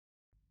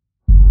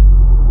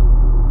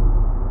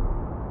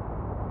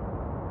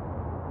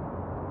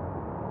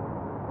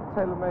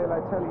tailor-made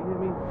like Taylor, you hear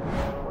me?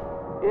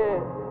 Yeah.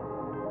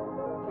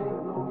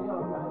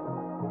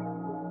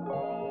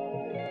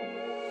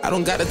 I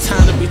don't got the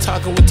time to be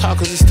talking with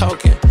talkers, it's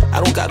talking.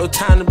 I don't got no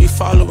time to be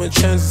following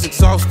trends, it's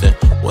exhausting.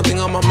 One thing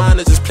on my mind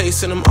is just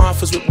placing them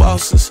offers with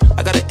bosses.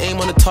 I got an aim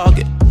on the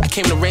target, I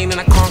came to reign and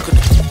I conquered.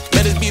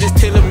 Let this beat is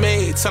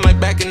tailor-made, sound like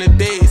back in the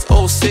days.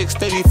 06,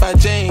 35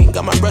 Jane,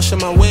 got my brush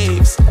and my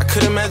waves. I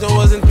could imagine,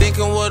 wasn't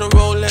thinking what a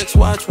Rolex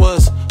watch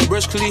was.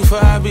 Burj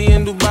Khalifa, I be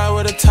in Dubai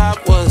where the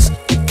top was.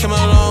 Came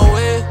a long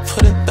way,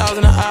 put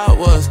 1,000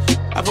 hours.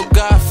 I put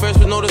God first,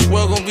 but know this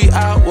world gon' be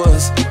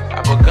ours.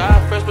 I put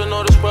God first, but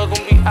know this world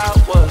gon' be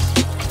ours.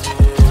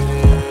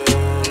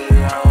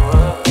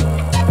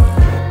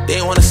 They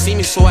didn't wanna see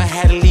me, so I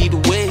had to lead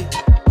the way.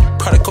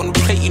 Product on the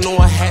plate, you know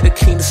I had to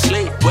clean the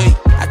slate. Wait,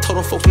 I told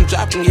them folks I'm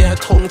dropping, yeah, I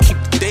told them keep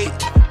the date.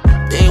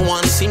 They didn't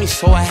wanna see me,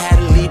 so I had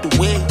to lead the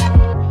way.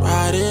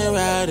 Riding,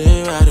 riding.